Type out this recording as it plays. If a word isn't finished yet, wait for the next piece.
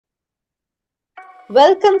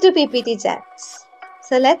Welcome to PPT Chats.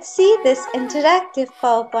 So let's see this interactive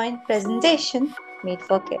PowerPoint presentation made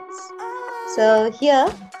for kids. So here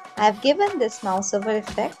I have given this mouse over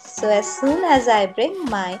effect. So as soon as I bring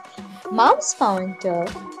my mouse pointer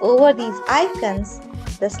over these icons,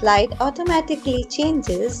 the slide automatically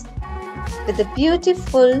changes with a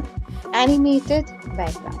beautiful animated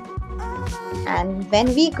background. And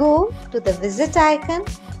when we go to the visit icon,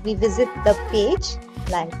 we visit the page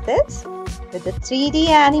like this with the 3D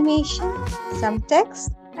animation, some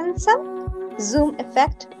text and some zoom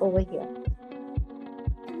effect over here.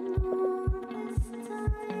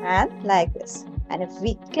 And like this. And if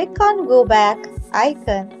we click on go back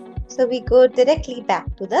icon, so we go directly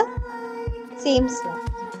back to the same slide.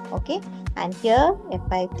 Okay. And here if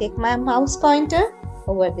I take my mouse pointer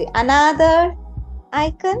over the another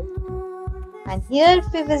icon, and here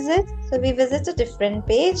if we visit, so we visit a different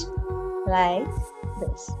page like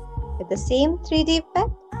this with the same 3D effect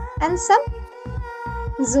and some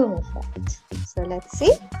zoom effect. So let's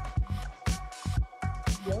see.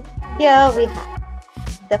 Here we have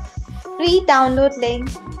the free download link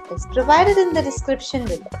is provided in the description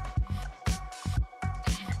below.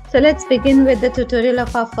 So let's begin with the tutorial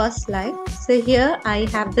of our first slide. So here I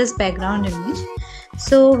have this background image.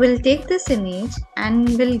 So we'll take this image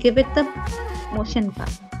and we'll give it the motion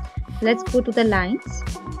path. Let's go to the lines.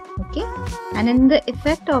 Okay, and in the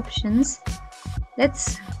effect options,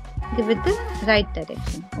 let's give it the right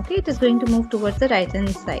direction. Okay, it is going to move towards the right hand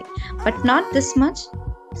side, but not this much.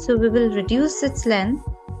 So we will reduce its length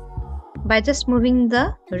by just moving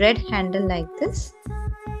the red handle like this.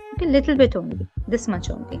 Okay, little bit only, this much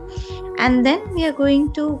only. And then we are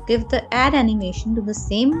going to give the add animation to the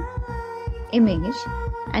same image,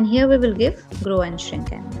 and here we will give grow and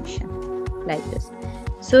shrink animation like this.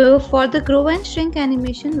 So for the grow and shrink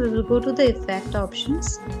animation, we will go to the effect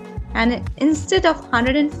options, and instead of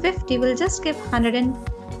 150, we'll just give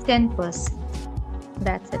 110%.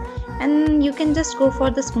 That's it. And you can just go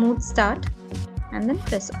for the smooth start and then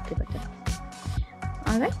press OK button.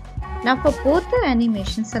 Alright. Now for both the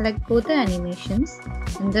animations, select both the animations.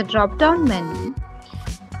 In the drop down menu,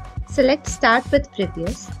 select start with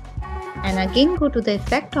previous, and again go to the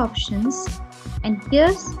effect options, and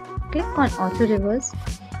here's click on auto reverse,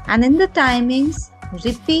 and in the timings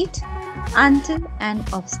repeat until and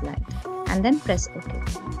off slide, and then press OK.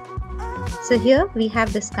 So here we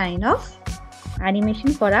have this kind of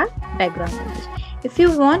animation for our background image. If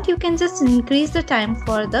you want, you can just increase the time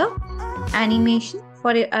for the animation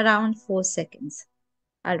for around 4 seconds.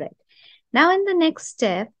 Alright. Now in the next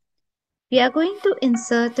step, we are going to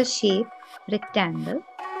insert a shape rectangle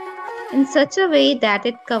in such a way that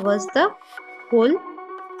it covers the whole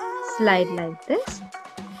slide like this.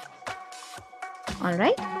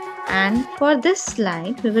 Alright, and for this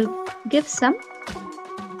slide we will give some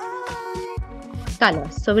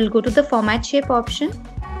colors. So we'll go to the format shape option,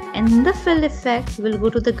 and in the fill effect we'll go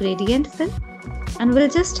to the gradient fill, and we'll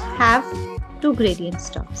just have 2 gradient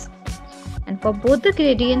stops, and for both the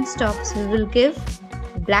gradient stops we will give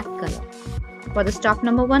black color. For the stop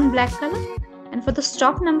number 1 black color, and for the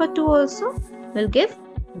stop number 2 also we'll give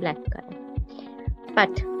black color.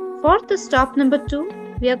 But for the stop number 2,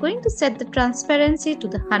 we are going to set the transparency to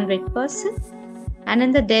the 100%, and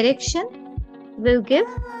in the direction we'll give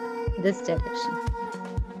this direction.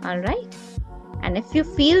 Alright, and if you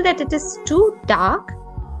feel that it is too dark,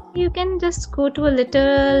 you can just go to a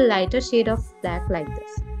little lighter shade of black like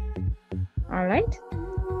this. Alright,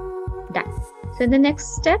 done. So in the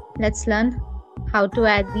next step, let's learn how to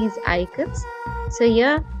add these icons. So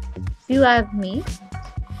here few I have made,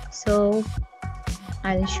 so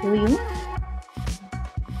I'll show you.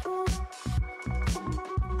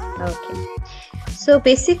 Okay, so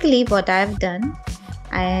basically what I have done,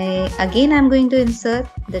 I'm going to insert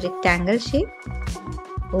the rectangle shape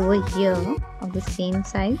over here of the same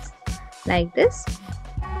size like this.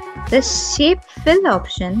 The shape fill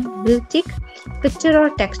option will tick picture or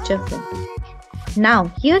texture fill. Now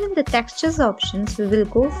here in the textures options, we will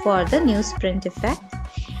go for the newsprint effect,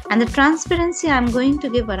 and the transparency I'm going to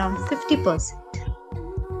give around 50%.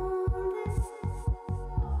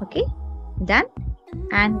 Okay, done.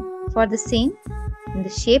 And for the same, in the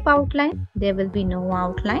shape outline there will be no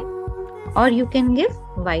outline, or you can give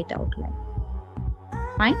white outline.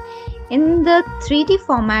 Fine. In the 3D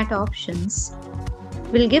format options,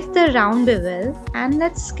 we'll give the round bevel, and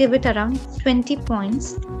let's give it around 20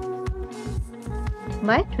 points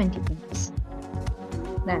by 20 points.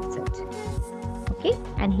 That's it. Okay,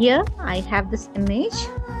 and here I have this image.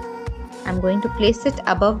 I'm going to place it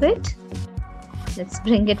above it. Let's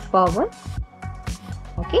bring it forward.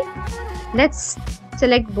 Okay, let's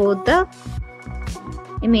select both the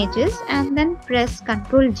images and then press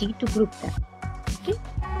Ctrl G to group them. Okay,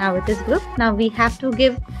 now it is grouped. Now we have to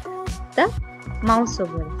give the mouse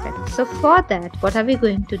over effect. So for that, what are we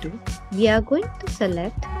going to do? We are going to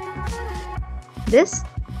select this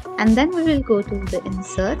and then we will go to the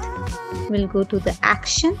insert, we'll go to the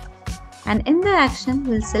action, and in the action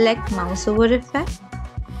we'll select mouse over effect,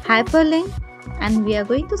 hyperlink, and we are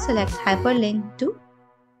going to select hyperlink to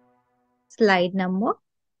slide number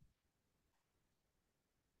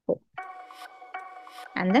 4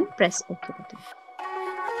 and then press OK button.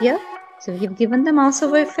 Here, so we have given the mouse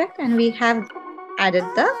over effect and we have added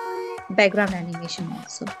the background animation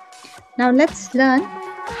also. Now let's learn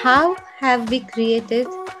how have we created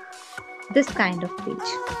this kind of page.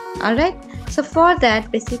 Alright, so for that,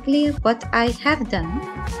 basically what I have done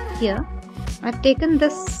here, I've taken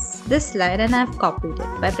this slide and I've copied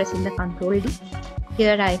it by pressing the Ctrl D.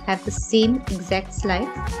 Here I have the same exact slide.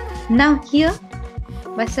 Now here,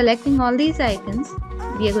 by selecting all these icons,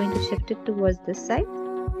 we are going to shift it towards this side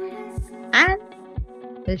and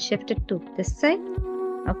we'll shift it to this side.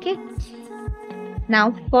 Okay.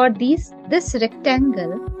 Now for this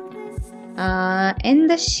rectangle, in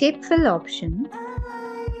the shape fill option,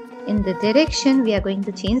 in the direction, we are going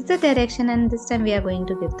to change the direction, and this time we are going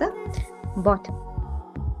to give the bottom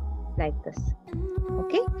like this.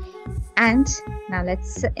 Okay. And now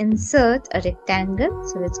let's insert a rectangle.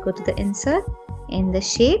 So let's go to the insert, in the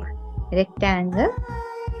shape, rectangle.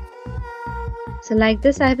 So like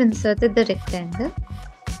this I have inserted the rectangle.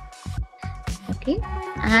 Okay,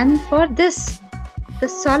 and for this, the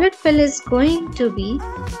solid fill is going to be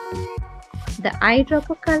the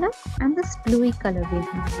eyedropper color and this bluey color we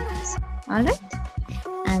are going to use. Alright,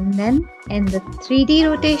 and then in the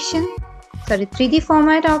 3D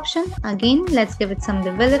format option, again let's give it some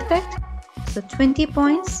bevel effect. So 20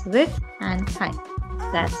 points width and height.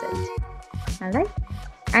 That's it. Alright,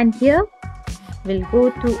 and here we'll go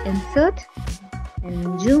to insert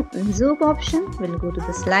and zoom option. We'll go to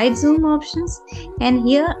the slide zoom options, and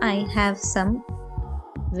here I have some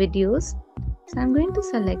videos, so I'm going to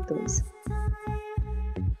select those,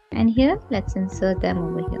 and here let's insert them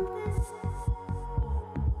over here.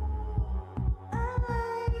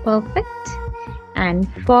 Perfect. And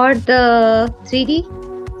for the 3D,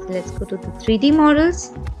 so let's go to the 3D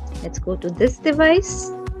models. Let's go to this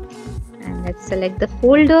device and let's select the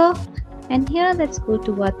folder. And here let's go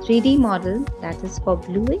to our 3D model, that is for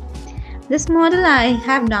bluey. This model I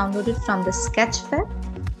have downloaded from the Sketchfab.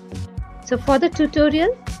 So for the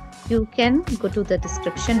tutorial, you can go to the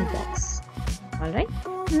description box. Alright,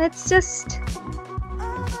 let's just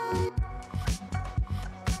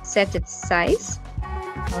set its size.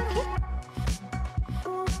 Okay,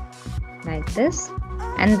 like this.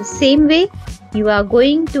 And the same way, you are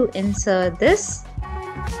going to insert this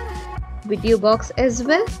video box as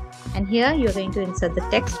well. And here you're going to insert the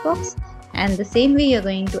text box, and the same way you're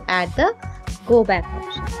going to add the go back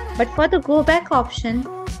option. But for the go back option,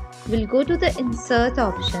 we'll go to the insert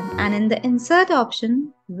option, and in the insert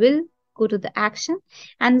option, we'll go to the action,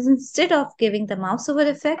 and instead of giving the mouse over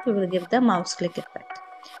effect, we will give the mouse click effect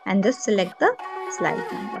and just select the slide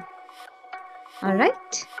number.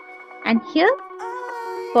 Alright, and here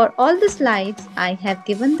for all the slides, I have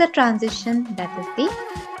given the transition, that is the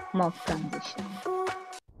mouth transition.